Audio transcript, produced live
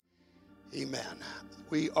Amen.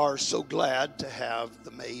 We are so glad to have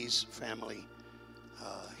the Mays family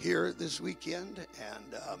here this weekend,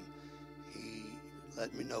 and he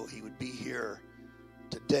let me know he would be here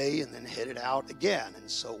today and then headed out again. And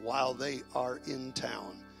so while they are in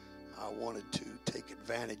town, I wanted to take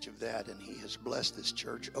advantage of that, and he has blessed this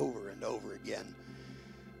church over and over again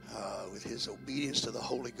with his obedience to the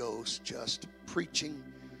Holy Ghost, just preaching,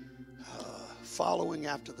 following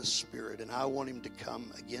after the Spirit. And I want him to come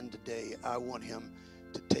again today. I want him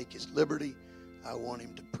to take his liberty. I want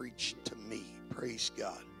him to preach to me. Praise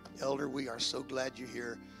God. Elder, we are so glad you're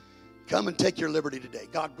here. Come and take your liberty today.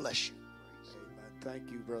 God bless you. Amen. Thank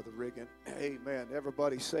you, Brother Riggin. Amen.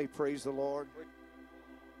 Everybody say praise the Lord. Are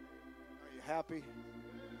you happy?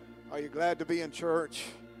 Are you glad to be in church?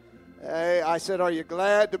 Hey, I said, are you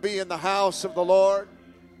glad to be in the house of the Lord?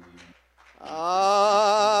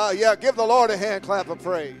 Yeah, give the Lord a hand clap of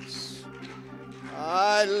praise.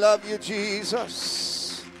 I love you,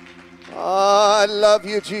 Jesus. I love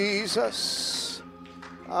you, Jesus.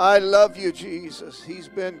 I love you, Jesus. He's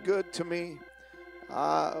been good to me.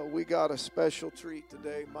 We got a special treat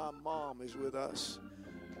today. My mom is with us.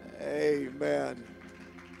 Amen.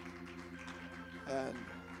 And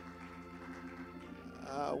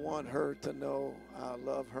I want her to know I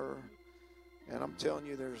love her. And I'm telling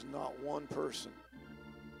you, there's not one person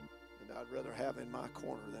that I'd rather have in my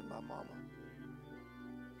corner than my mama.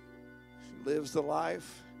 She lives the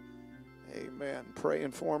life. Amen.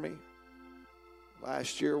 Praying for me.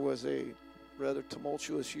 Last year was a rather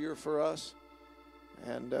tumultuous year for us.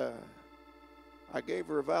 And I gave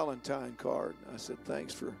her a Valentine card. I said,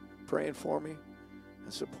 thanks for praying for me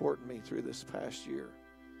and supporting me through this past year.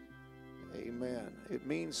 Amen. It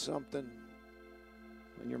means something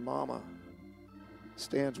when your mama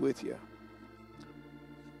stands with you.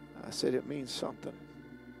 I said it means something.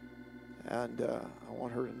 And I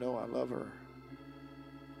want her to know I love her.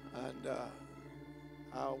 And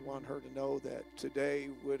I want her to know that today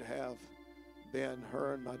would have been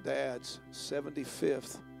her and my dad's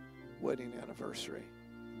 75th wedding anniversary.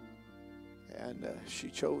 And she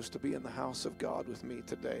chose to be in the house of God with me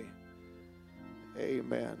today.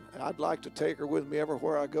 Amen. I'd like to take her with me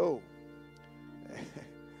everywhere I go.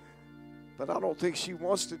 But I don't think she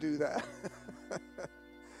wants to do that.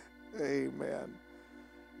 Amen.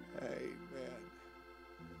 Amen.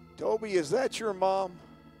 Toby, is that your mom?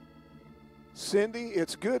 Cindy,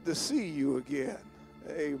 it's good to see you again.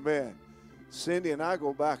 Amen. Cindy and I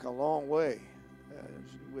go back a long way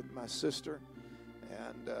with my sister,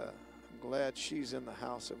 and I'm glad she's in the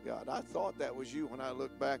house of God. I thought that was you when I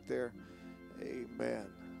looked back there. Amen.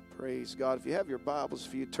 Praise God. If you have your Bibles,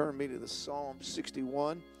 if you turn me to the Psalm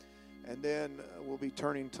 61, and then we'll be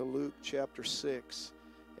turning to Luke chapter 6.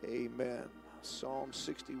 Amen. Psalm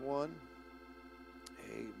 61.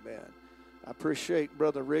 Amen. I appreciate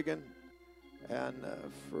Brother Riggin, and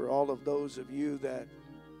for all of those of you that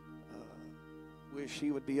wish he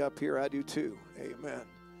would be up here, I do too. Amen.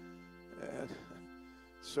 And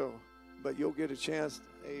so, but you'll get a chance.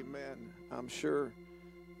 Amen. I'm sure.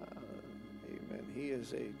 Amen. He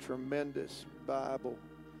is a tremendous Bible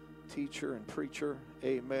teacher and preacher.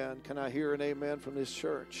 Amen. Can I hear an amen from this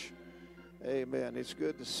church? Amen. It's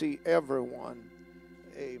good to see everyone.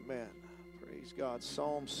 Amen. Praise God.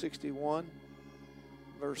 Psalm 61,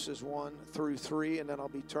 verses 1 through 3, and then I'll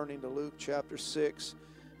be turning to Luke chapter 6,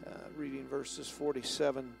 reading verses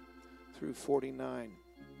 47 through 49.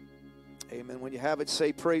 Amen. When you have it,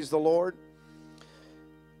 say, praise the Lord.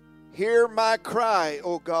 Hear my cry,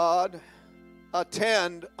 O God.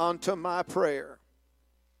 Attend unto my prayer.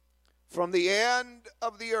 From the end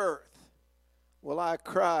of the earth will I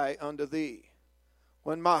cry unto thee.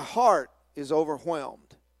 When my heart is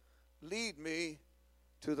overwhelmed, lead me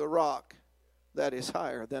to the rock that is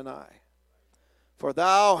higher than I. For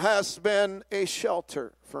thou hast been a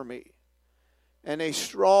shelter for me, and a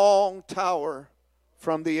strong tower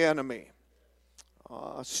from the enemy.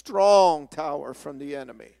 A strong tower from the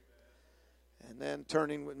enemy. And then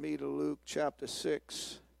turning with me to Luke chapter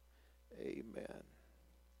 6. Amen.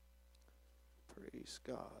 Praise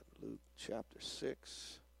God. Luke chapter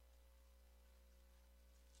 6.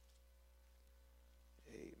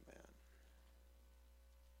 Amen.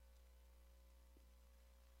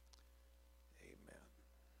 Amen.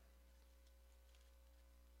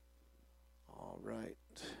 All right.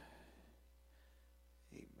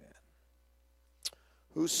 Amen.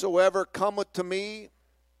 Whosoever cometh to me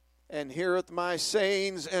and heareth my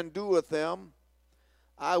sayings and doeth them,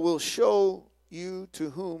 I will show you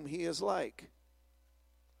to whom he is like.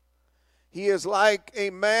 He is like a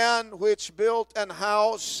man which built an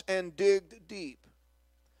house and digged deep,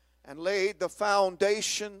 and laid the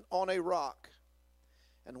foundation on a rock.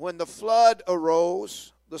 And when the flood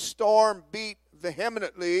arose, the storm beat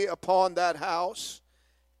vehemently upon that house,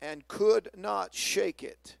 and could not shake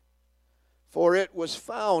it, for it was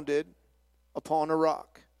founded upon a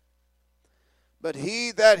rock. But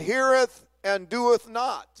he that heareth and doeth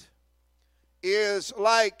not is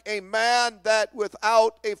like a man that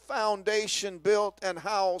without a foundation built an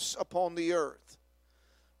house upon the earth,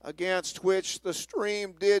 against which the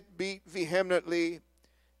stream did beat vehemently,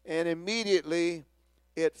 and immediately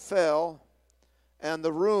it fell, and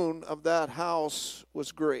the ruin of that house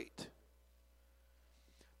was great.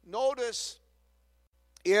 Notice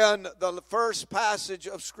in the first passage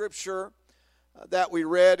of Scripture that we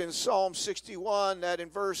read in Psalm 61, that in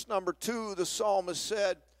verse number 2, the psalmist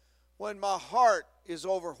said, "When my heart is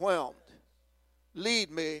overwhelmed,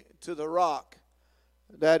 lead me to the rock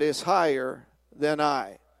that is higher than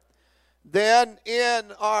I." Then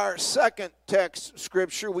in our second text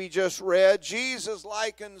Scripture we just read, Jesus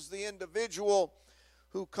likens the individual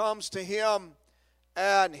who comes to him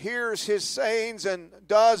and hears his sayings and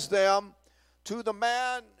does them to the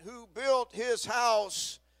man who built his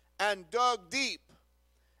house and dug deep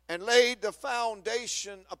and laid the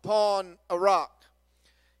foundation upon a rock.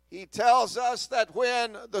 He tells us that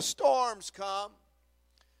when the storms come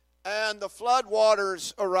and the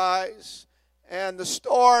floodwaters arise and the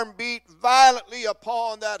storm beat violently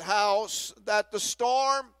upon that house, that the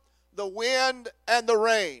storm, the wind, and the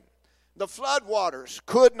rain, the floodwaters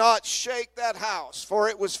could not shake that house, for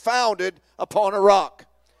it was founded upon a rock.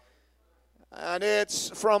 And it's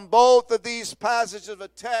from both of these passages of the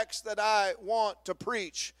text that I want to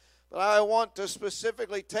preach. But I want to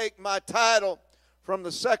specifically take my title from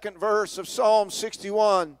the second verse of Psalm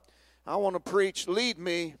 61. I want to preach, "Lead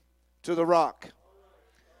me to the rock."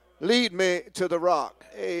 Lead me to the rock.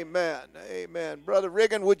 Amen. Amen. Brother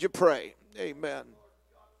Riggin, would you pray? Amen.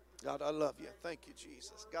 God, I love you. Thank you,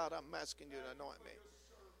 Jesus. God, I'm asking you to anoint me.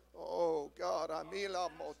 Oh, God, God, I'm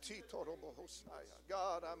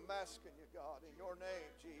asking you, God, in your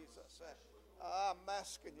name, Jesus. I'm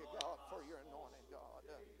asking you, God, for your anointing, God.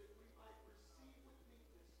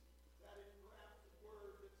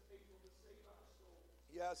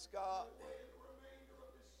 Yes, God.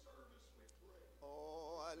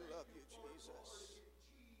 Oh, I love you, Jesus.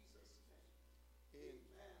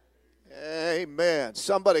 Amen.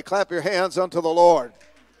 Somebody clap your hands unto the Lord.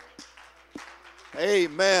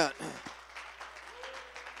 Amen.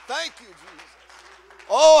 Thank you, Jesus.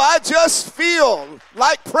 Oh, I just feel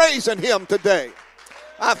like praising him today.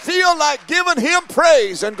 I feel like giving him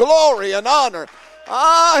praise and glory and honor.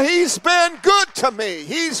 He's been good to me.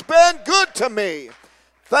 He's been good to me.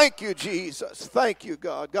 Thank you, Jesus. Thank you,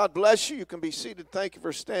 God. God bless you. You can be seated. Thank you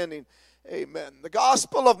for standing. Amen. The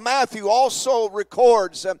Gospel of Matthew also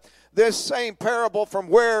records this same parable from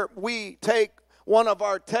where we take one of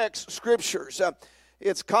our text scriptures.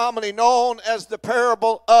 It's commonly known as the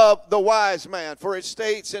parable of the wise man, for it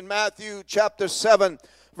states in Matthew chapter 7,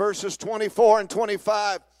 verses 24 and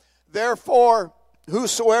 25, "Therefore,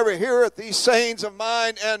 whosoever heareth these sayings of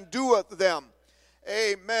mine and doeth them,"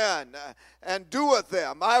 amen, "and doeth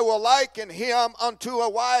them, I will liken him unto a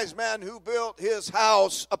wise man who built his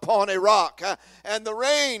house upon a rock. And the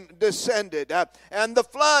rain descended, and the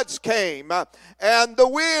floods came, and the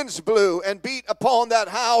winds blew and beat upon that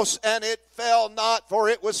house, and it fell not, for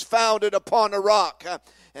it was founded upon a rock.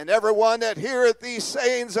 And everyone that heareth these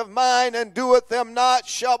sayings of mine and doeth them not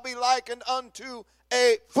shall be likened unto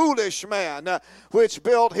a foolish man, which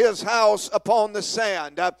built his house upon the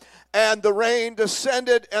sand. And the rain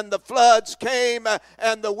descended, and the floods came,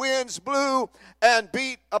 and the winds blew and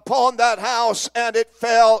beat upon that house, and it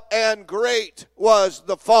fell, and great was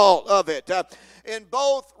the fall of it." In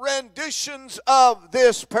both renditions of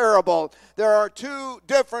this parable, there are two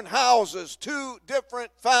different houses, two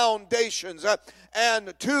different foundations,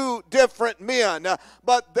 and two different men.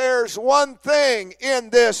 But there's one thing in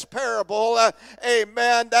this parable,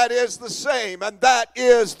 amen, that is the same, and that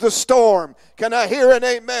is the storm. Can I hear an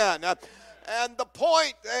amen? And the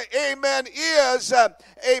point, amen, is,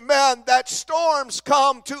 amen, that storms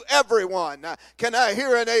come to everyone. Can I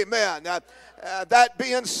hear an amen? That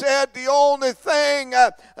being said, the only thing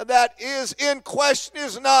that is in question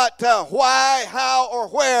is not why, how, or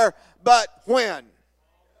where, but when.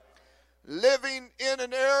 Living in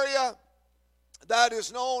an area that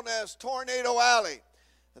is known as Tornado Alley,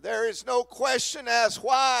 there is no question as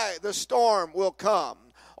why the storm will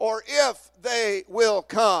come or if they will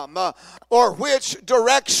come, or which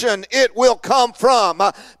direction it will come from,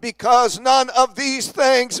 because none of these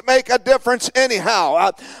things make a difference anyhow.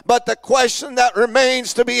 But the question that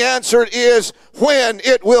remains to be answered is when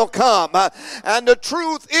it will come. And the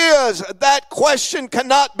truth is that question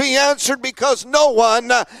cannot be answered because no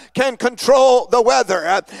one can control the weather.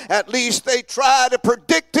 At least they try to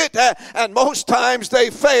predict it, and most times they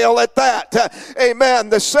fail at that. Amen.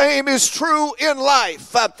 The same is true in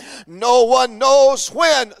life. No one knows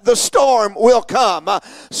when the storm will come.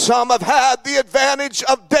 Some have had the advantage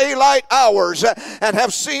of daylight hours and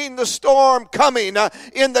have seen the storm coming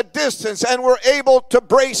in the distance and were able to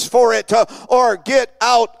brace for it or get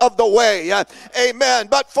out of the way. Amen.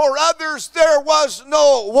 But for others, there was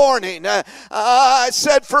no warning. I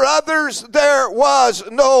said for others, there was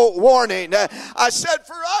no warning. I said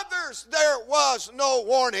for others, there was no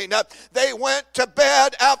warning. They went to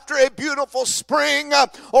bed after a beautiful spring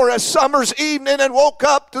or a summer's evening and woke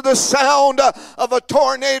up to the sound of a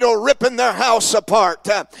tornado ripping their house apart.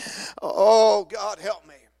 Oh, God help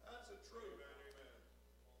me.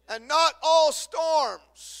 And not all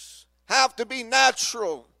storms have to be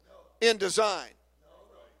natural in design,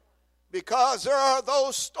 because there are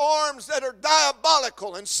those storms that are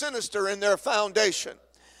diabolical and sinister in their foundation.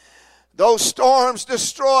 Those storms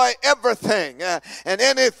destroy everything and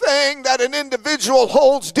anything that an individual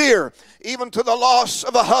holds dear, even to the loss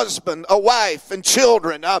of a husband, a wife, and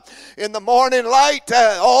children. In the morning light,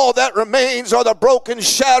 all that remains are the broken,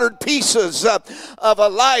 shattered pieces of a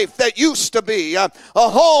life that used to be, a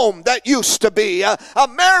home that used to be, a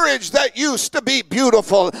marriage that used to be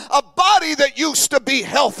beautiful, a body that used to be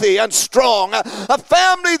healthy and strong, a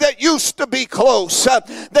family that used to be close.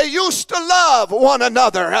 They used to love one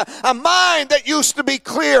another, a mind that used to be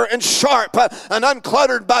clear and sharp and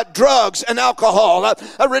uncluttered by drugs and alcohol,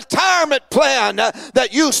 a retirement plan that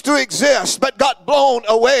used to exist but got blown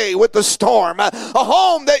away with the storm, a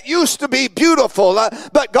home that used to be beautiful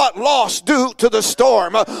but got lost due to the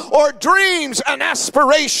storm, or dreams and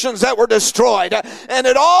aspirations that were destroyed. And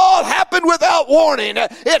it all happened without warning.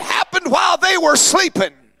 It happened while they were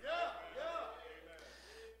sleeping.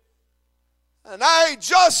 And I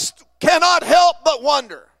just cannot help but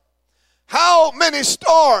wonder how many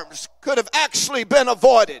storms could have actually been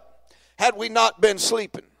avoided had we not been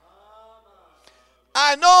sleeping.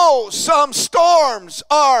 I know some storms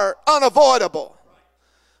are unavoidable,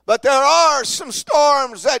 but there are some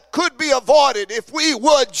storms that could be avoided if we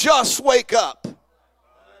would just wake up.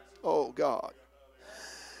 Oh, God.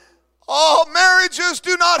 All marriages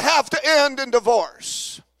do not have to end in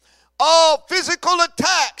divorce. All physical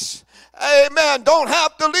attacks, amen, don't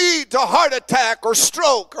have to lead to heart attack or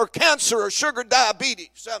stroke or cancer or sugar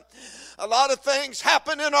diabetes. A lot of things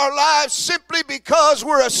happen in our lives simply because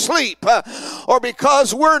we're asleep or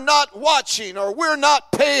because we're not watching or we're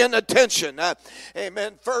not paying attention.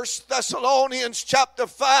 Amen. 1 Thessalonians chapter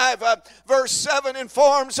 5 verse 7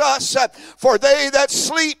 informs us, for they that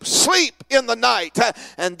sleep, sleep in the night,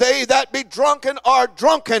 and they that be drunken are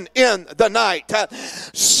drunken in the night.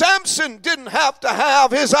 Samson didn't have to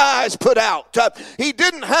have his eyes put out. He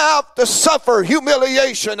didn't have to suffer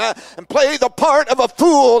humiliation and play the part of a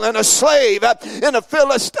fool and a slave in a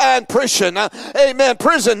Philistine prison. Amen.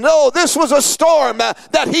 Prison. No, this was a storm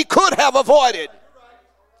that he could have avoided.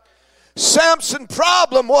 Samson's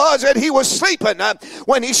problem was that he was sleeping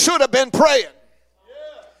when he should have been praying.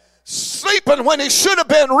 Sleeping when he should have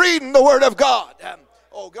been reading the Word of God.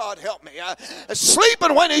 Oh, God help me.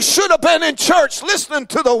 Sleeping when he should have been in church listening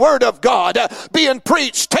to the Word of God, being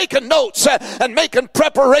preached, taking notes, and making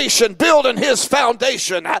preparation, building his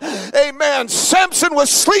foundation. Amen. Samson was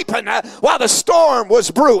sleeping while the storm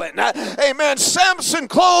was brewing. Amen. Samson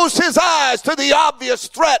closed his eyes to the obvious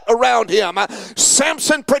threat around him.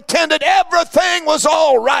 Samson pretended everything was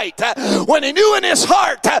all right when he knew in his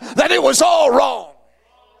heart that it was all wrong.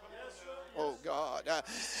 Oh, God.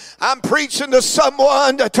 I'm preaching to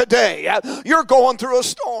someone today. You're going through a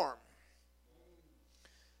storm.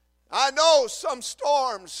 I know some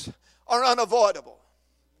storms are unavoidable,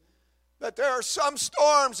 but there are some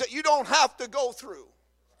storms that you don't have to go through.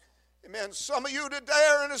 Amen. Some of you today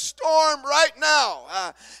are in a storm right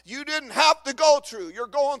now. You didn't have to go through. You're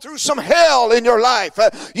going through some hell in your life.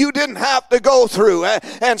 You didn't have to go through.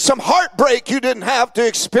 And some heartbreak you didn't have to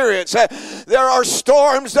experience. There are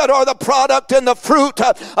storms that are the product and the fruit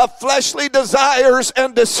of fleshly desires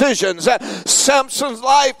and decisions. Samson's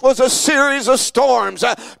life was a series of storms,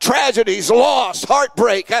 tragedies, loss,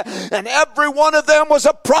 heartbreak. And every one of them was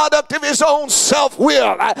a product of his own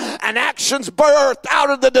self-will and actions birthed out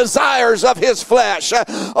of the desires of his flesh.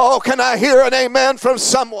 Oh, can I hear an amen from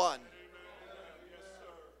someone?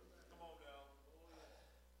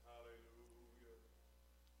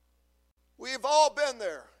 We've all been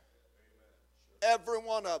there. Every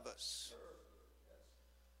one of us.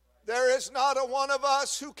 There is not a one of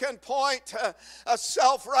us who can point a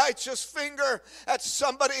self-righteous finger at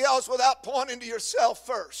somebody else without pointing to yourself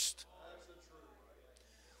first.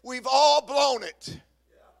 We've all blown it.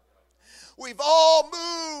 We've all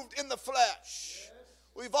moved in the flesh.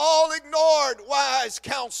 We've all ignored wise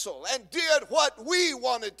counsel and did what we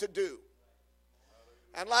wanted to do.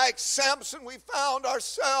 And like Samson, we found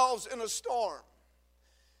ourselves in a storm.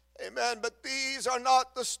 Amen. But these are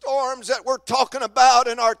not the storms that we're talking about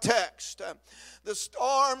in our text. The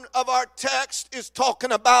storm of our text is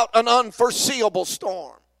talking about an unforeseeable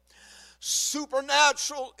storm.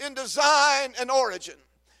 Supernatural in design and origin,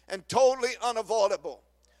 and totally unavoidable.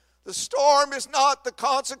 The storm is not the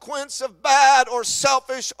consequence of bad or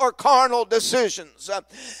selfish or carnal decisions.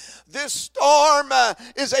 This storm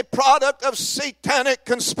is a product of satanic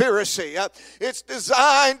conspiracy. It's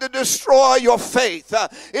designed to destroy your faith.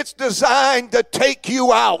 It's designed to take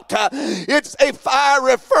you out. It's a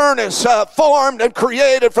fiery furnace formed and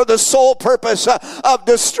created for the sole purpose of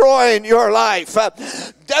destroying your life.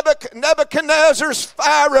 Nebuchadnezzar's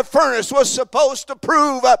fiery furnace was supposed to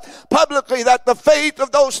prove publicly that the faith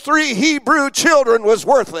of those 3 Hebrew children was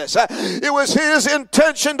worthless. It was his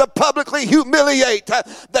intention to publicly humiliate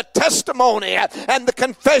the testimony and the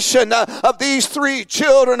confession of these 3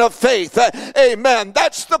 children of faith. Amen.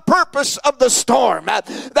 That's the purpose of the storm.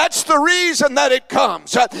 That's the reason that it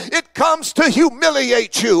comes. It comes to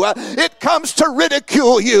humiliate you. It comes to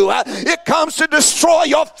ridicule you. It comes to destroy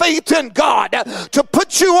your faith in God, to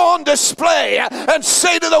put you on display and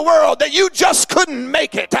say to the world that you just couldn't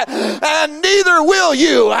make it, and neither will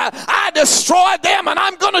you. I destroyed them, and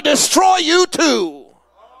I'm going to destroy you too.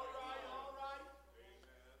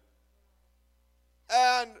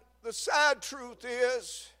 And the sad truth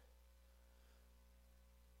is,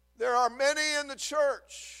 there are many in the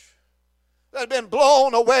church that have been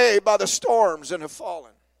blown away by the storms and have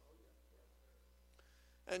fallen.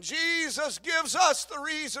 And Jesus gives us the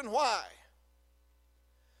reason why.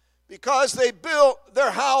 Because they built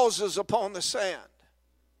their houses upon the sand.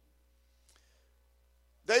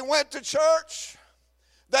 They went to church.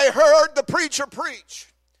 They heard the preacher preach.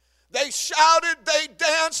 They shouted, they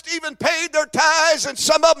danced, even paid their tithes, and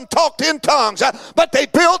some of them talked in tongues. But they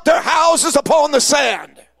built their houses upon the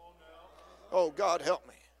sand. Oh, God help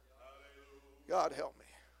me. God help me.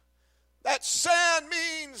 That sand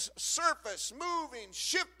means surface, moving,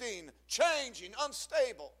 shifting, changing,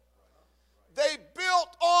 unstable. They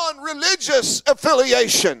built on religious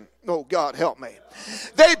affiliation. Oh, God help me.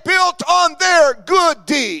 They built on their good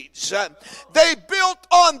deeds. They built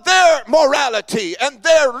on their morality and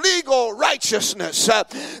their legal righteousness.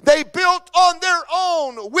 They built on their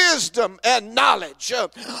own wisdom and knowledge.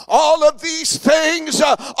 All of these things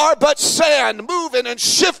are but sand moving and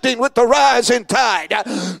shifting with the rising tide.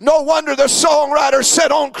 No wonder the songwriter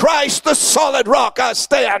said, on Christ the solid rock I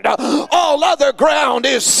stand. All other ground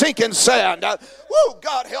is sinking sand. Woo,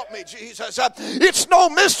 God help me, Jesus. It's no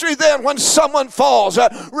mystery then when someone falls,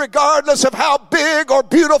 regardless of how big or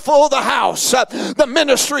beautiful the house, the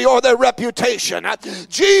ministry, or their reputation.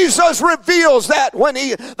 Jesus reveals that when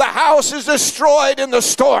the house is destroyed in the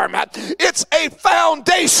storm, it's a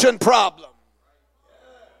foundation problem.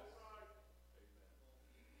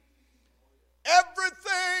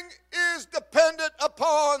 Everything is dependent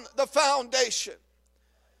upon the foundation.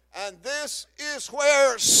 And this is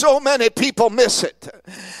where so many people miss it.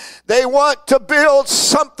 They want to build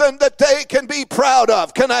something that they can be proud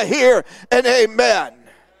of. Can I hear an amen?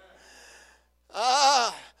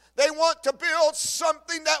 They want to build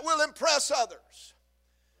something that will impress others.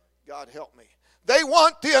 God help me. They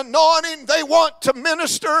want the anointing. They want to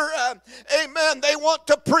minister. Amen. They want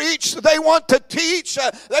to preach. They want to teach.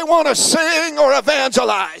 They want to sing or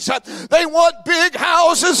evangelize. They want big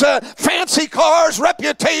houses, fancy cars,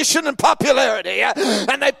 reputation, and popularity.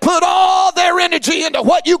 And they put all their energy into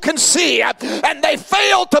what you can see. And they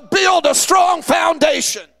fail to build a strong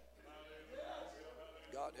foundation.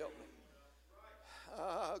 God help me.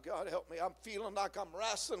 God help me. I'm feeling like I'm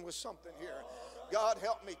wrestling with something here. God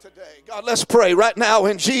help me today. God, let's pray right now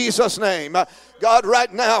in Jesus' name. God,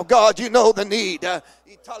 right now, God, you know the need.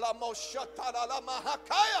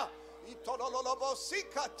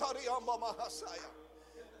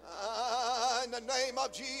 In the name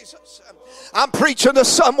of Jesus. I'm preaching to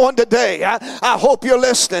someone today. I hope you're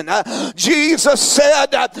listening. Jesus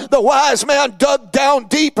said the wise man dug down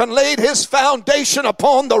deep and laid his foundation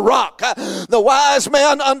upon the rock. The wise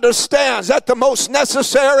man understands that the most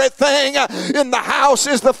necessary thing in the house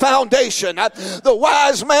is the foundation. The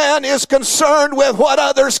wise man is concerned with what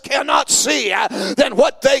others cannot see than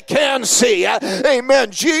what they can see.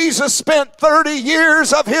 Amen. Jesus spent 30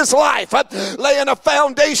 years of his life laying a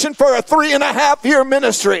foundation for a 3.5-year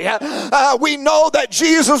ministry. We know that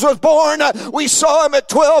Jesus was born. We saw him at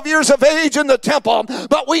 12 years of age in the temple,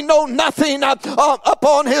 but we know nothing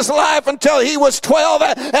upon his life until he was 12,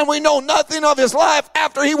 and we know nothing of his life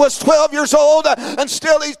after he was 12 years old, and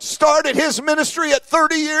still he started his ministry at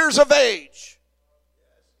 30 years of age.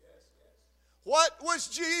 What was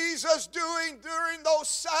Jesus doing during those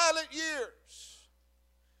silent years?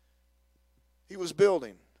 He was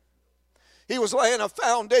building. He was laying a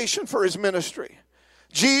foundation for his ministry.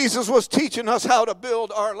 Jesus was teaching us how to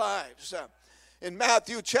build our lives. In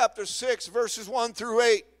Matthew chapter 6, verses 1 through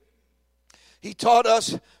 8, he taught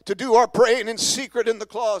us to do our praying in secret in the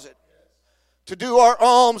closet, to do our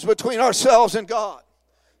alms between ourselves and God,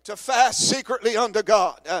 to fast secretly unto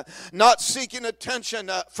God, not seeking attention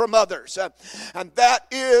from others. And that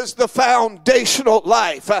is the foundational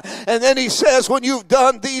life. And then he says, when you've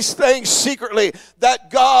done these things secretly, that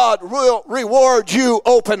God will reward you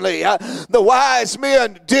openly. The wise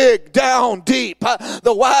men dig down deep.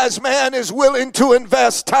 The wise man is willing to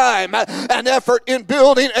invest time and effort in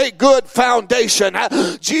building a good foundation.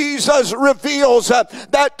 Jesus reveals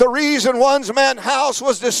that the reason one man's house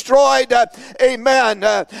was destroyed, amen,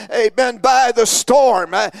 by the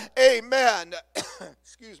storm. Amen.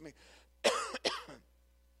 Excuse me.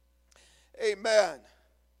 Amen.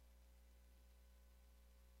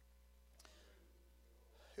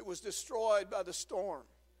 It was destroyed by the storm.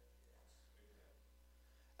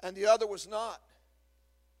 And the other was not.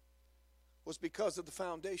 Was because of the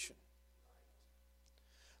foundation.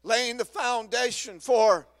 Laying the foundation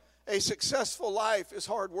for a successful life is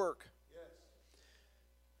hard work.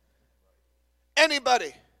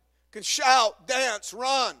 Anybody can shout, dance,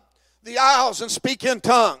 run the aisles and speak in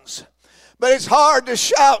tongues. But it's hard to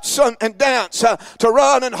shout and dance, to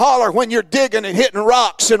run and holler when you're digging and hitting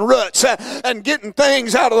rocks and roots and getting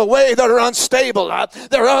things out of the way that are unstable.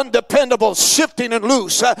 They're undependable, shifting and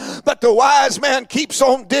loose. But the wise man keeps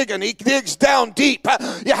on digging. He digs down deep.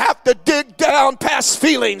 You have to dig down past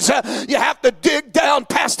feelings. You have to dig down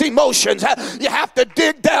past emotions. You have to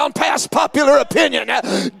dig down past popular opinion.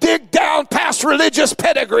 Dig down past religious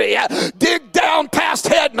pedigree. Dig down past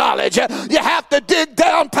head knowledge. You have to dig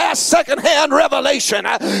down past secondhand revelation.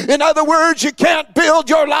 In other words, you can't build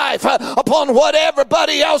your life upon what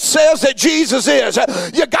everybody else says that Jesus is.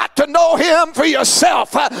 You got to know him for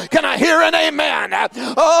yourself. Can I hear an amen?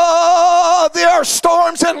 Oh, there are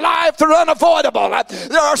storms in life that are unavoidable.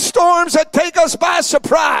 There are storms that take us by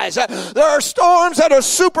surprise. There are storms that are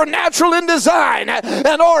supernatural in design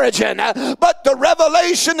and origin. But the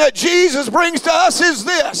revelation that Jesus brings to us is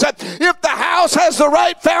this: if the house has the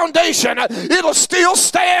right foundation, it'll still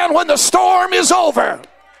stand when the storm is over.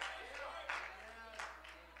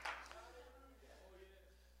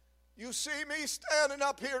 You see me standing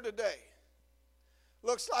up here today.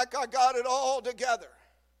 Looks like I got it all together.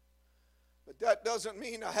 But that doesn't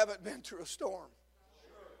mean I haven't been through a storm.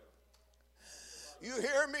 You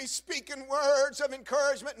hear me speaking words of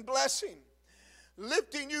encouragement and blessing,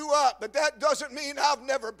 lifting you up, but that doesn't mean I've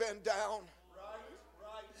never been down.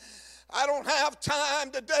 I don't have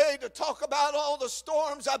time today to talk about all the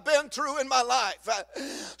storms I've been through in my life.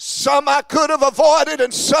 Some I could have avoided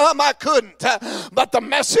and some I couldn't. But the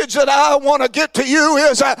message that I want to get to you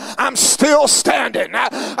is I'm still standing.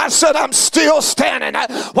 I said I'm still standing.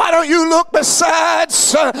 Why don't you look at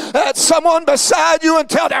someone beside you and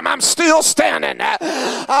tell them I'm still standing.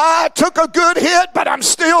 I took a good hit, but I'm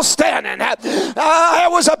still standing.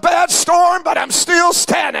 It was a bad storm, but I'm still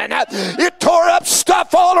standing. It tore up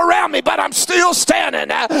stuff all around me, but I'm still standing.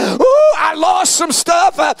 I lost some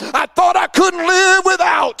stuff I thought I couldn't live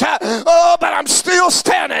without. But I'm still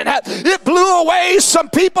standing. It blew away some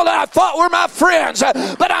people that I thought were my friends,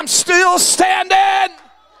 but I'm still standing.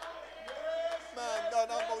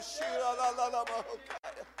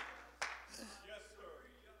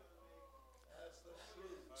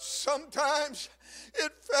 Sometimes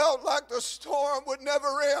It felt like the storm would never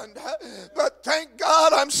end. But thank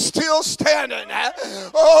God I'm still standing.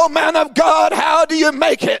 Oh, man of God, how do you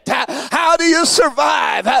make it? How do you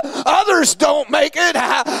survive? Others don't make it.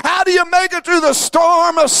 How do you make it through the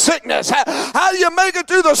storm of sickness? How do you make it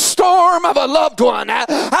through the storm of a loved one?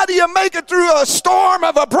 How do you make it through a storm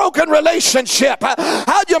of a broken relationship?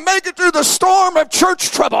 How do you make it through the storm of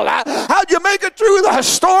church trouble? How do you make it through the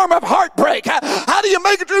storm of heartbreak? How do you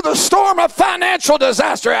make it through the storm of financial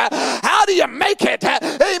disaster? How do you make it,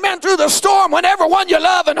 amen, through the storm when everyone you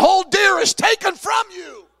love and hold dear is taken from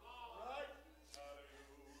you?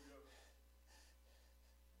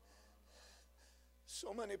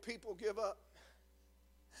 So many people give up.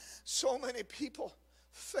 So many people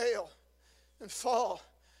fail and fall.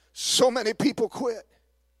 So many people quit.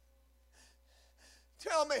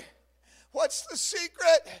 Tell me, what's the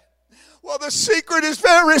secret? Well, the secret is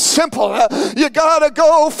very simple. You got to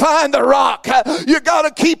go find the rock. You got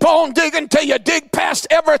to keep on digging till you dig past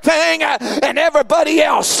everything and everybody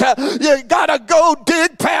else. You got to go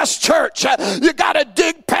dig past church. You got to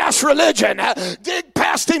dig past religion. Dig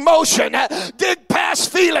past emotion. Dig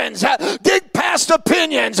past feelings. Dig past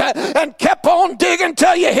opinions. And kept on digging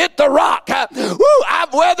till you hit the rock.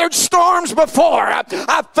 I've weathered storms before.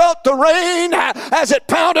 I've felt the rain as it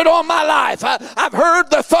pounded on my life. I've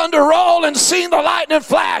heard the thunder roll and seen the lightning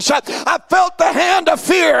flash. I felt the hand of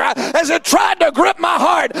fear as it tried to grip my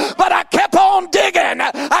heart, but I kept on digging.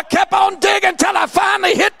 I kept on digging till I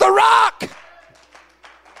finally hit the rock.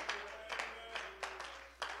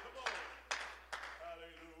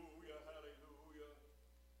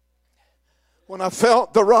 When I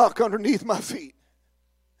felt the rock underneath my feet,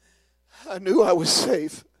 I knew I was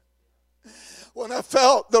safe. When I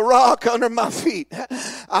felt the rock under my feet,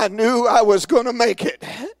 I knew I was going to make it.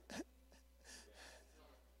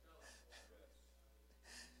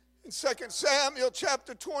 In 2 Samuel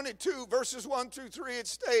chapter 22, verses 1 through 3, it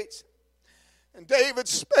states, "And David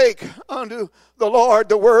spake unto the Lord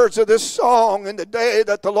the words of this song in the day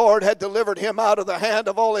that the Lord had delivered him out of the hand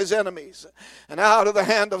of all his enemies and out of the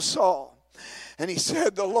hand of Saul. And he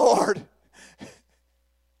said, the Lord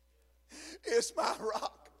is my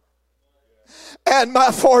rock and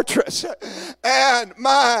my fortress and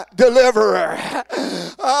my deliverer.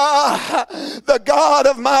 The God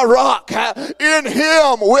of my rock, in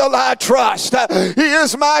him will I trust. He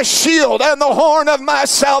is my shield and the horn of my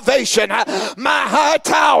salvation, my high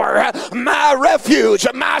tower, my refuge,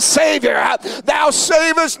 my Savior. Thou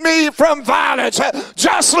savest me from violence.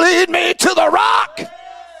 Just lead me to the rock."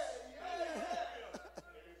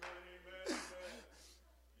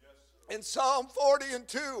 In Psalm 40 and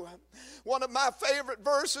 2, one of my favorite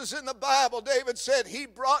verses in the Bible, David said, "He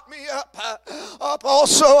brought me up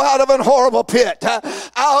also out of an horrible pit,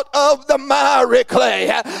 out of the miry clay,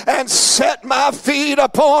 and set my feet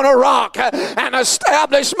upon a rock, and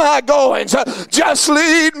established my goings. Just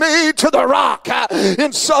lead me to the rock."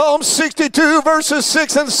 In Psalm 62, verses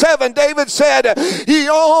 6 and 7, David said, "He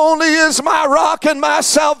only is my rock and my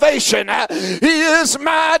salvation. He is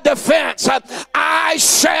my defense. I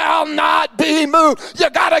shall not be moved."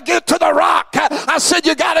 You got to get to the rock. I said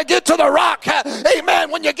you got to get to the rock.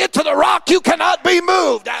 Amen. When you get to the rock, you cannot be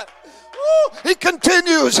moved. He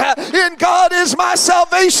continues, "In God is my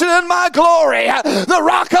salvation and my glory. The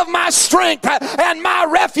rock of my strength and my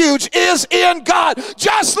refuge is in God.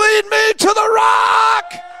 Just lead me to the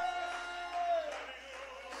rock."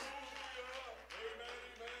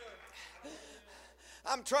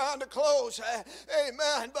 I'm trying to close.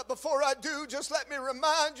 Amen. But before I do, just let me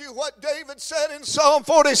remind you what David said in Psalm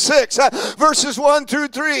 46, verses 1 through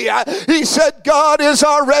 3. He said, "God is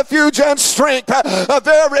our refuge and strength, a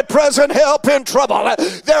very present help in trouble.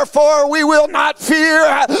 Therefore we will not fear,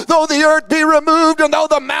 though the earth be removed, and though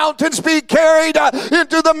the mountains be carried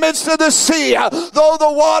into the midst of the sea, though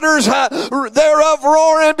the waters thereof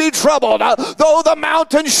roar and be troubled, though the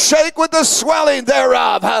mountains shake with the swelling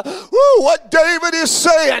thereof." What David is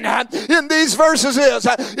saying in these verses is,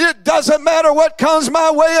 it doesn't matter what comes my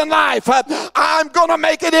way in life. I'm going to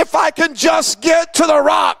make it if I can just get to the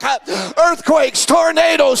rock. Earthquakes,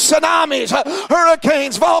 tornadoes, tsunamis,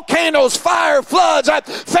 hurricanes, volcanoes, fire, floods,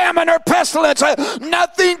 famine or pestilence,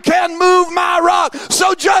 nothing can move my rock.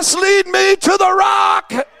 So just lead me to the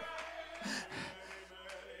rock.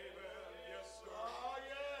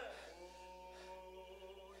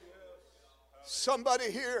 Somebody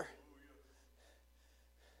here,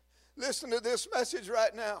 listen to this message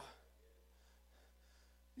right now.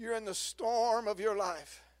 You're in the storm of your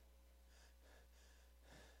life.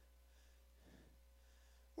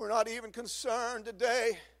 We're not even concerned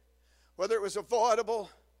today whether it was avoidable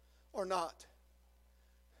or not.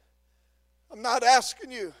 I'm not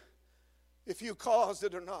asking you if you caused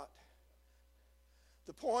it or not.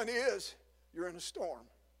 The point is, you're in a storm.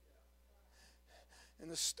 And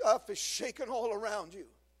the stuff is shaking all around you.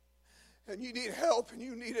 And you need help, and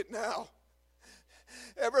you need it now.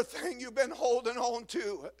 Everything you've been holding on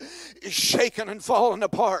to is shaking and falling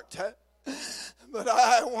apart. But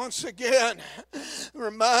I, once again,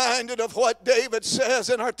 reminded of what David says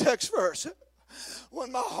in our text verse.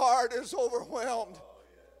 When my heart is overwhelmed,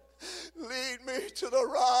 lead me to the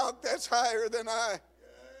rock that's higher than I.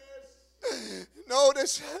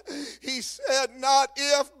 Notice, he said not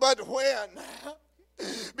if, but when.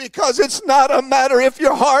 Because it's not a matter if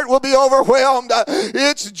your heart will be overwhelmed.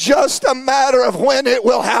 It's just a matter of when it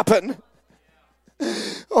will happen.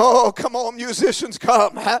 Oh, come on, musicians,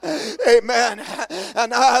 come. Amen.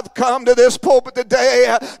 And I've come to this pulpit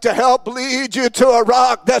today to help lead you to a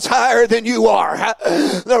rock that's higher than you are.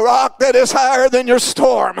 The rock that is higher than your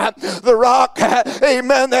storm. The rock,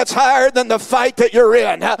 amen, that's higher than the fight that you're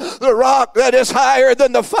in. The rock that is higher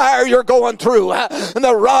than the fire you're going through. And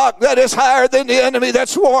the rock that is higher than the enemy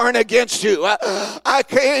that's warring against you. I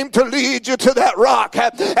came to lead you to that rock.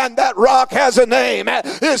 And that rock has a name.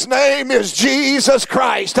 His name is Jesus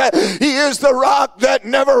Christ. He is the rock that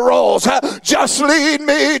never rolls. Just lead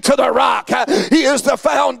me to the rock. He is the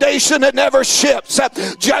foundation that never shifts.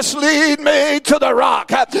 Just lead me to the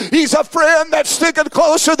rock. He's a friend that's sticking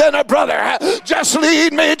closer than a brother. Just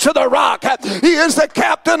lead me to the rock. He is the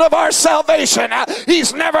captain of our salvation.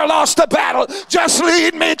 He's never lost a battle. Just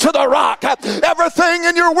lead me to the rock. Everything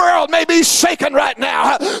in your world may be shaking right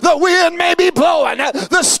now. The wind may be blowing.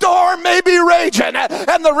 The storm may be raging.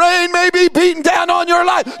 And the rain may be beating down on your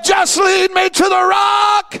life. Just lead me to the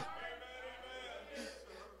rock.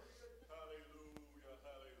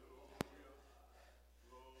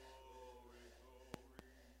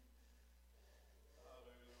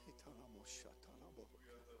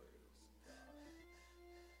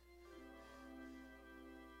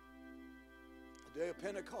 The day of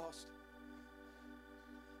Pentecost.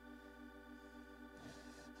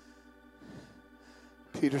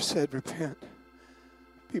 Peter said, repent.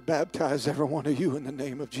 Be baptized, every one of you, in the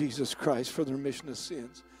name of Jesus Christ for the remission of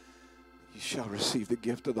sins. You shall receive the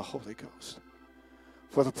gift of the Holy Ghost.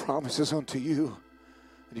 For the promise is unto you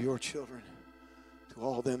and to your children, to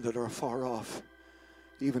all them that are afar off,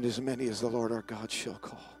 even as many as the Lord our God shall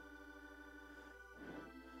call.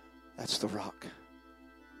 That's the rock.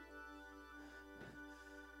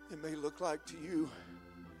 It may look like to you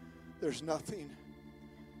there's nothing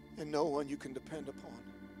and no one you can depend upon.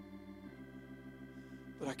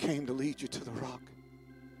 But I came to lead you to the rock.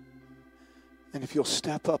 And if you'll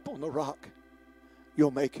step up on the rock,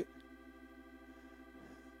 you'll make it.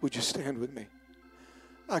 Would you stand with me?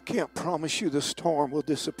 I can't promise you the storm will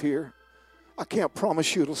disappear. I can't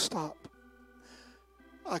promise you it'll stop.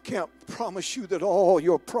 I can't promise you that all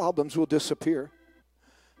your problems will disappear.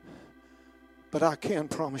 But I can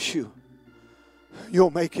promise you,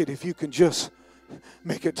 you'll make it if you can just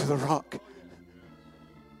make it to the rock.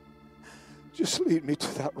 Just lead me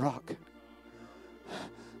to that rock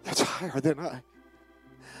that's higher than I.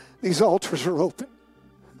 These altars are open.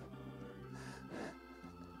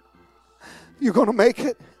 You're going to make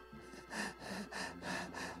it.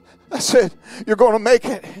 I said, you're going to make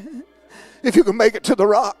it if you can make it to the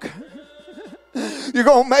rock. You're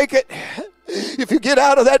going to make it if you get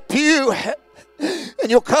out of that pew and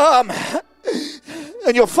you'll come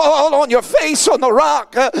and you'll fall on your face on the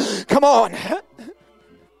rock. Come on.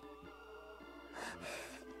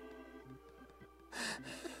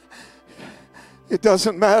 It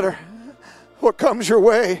doesn't matter what comes your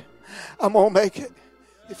way. I'm going to make it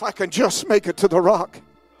if I can just make it to the rock.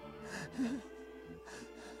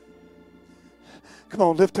 Come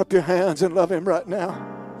on, lift up your hands and love him right now.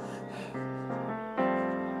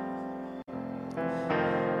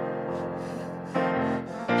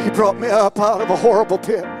 He brought me up out of a horrible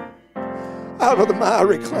pit, out of the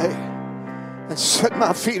miry clay, and set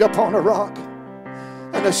my feet upon a rock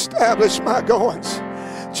and established my goings.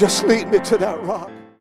 Just lead me to that rock.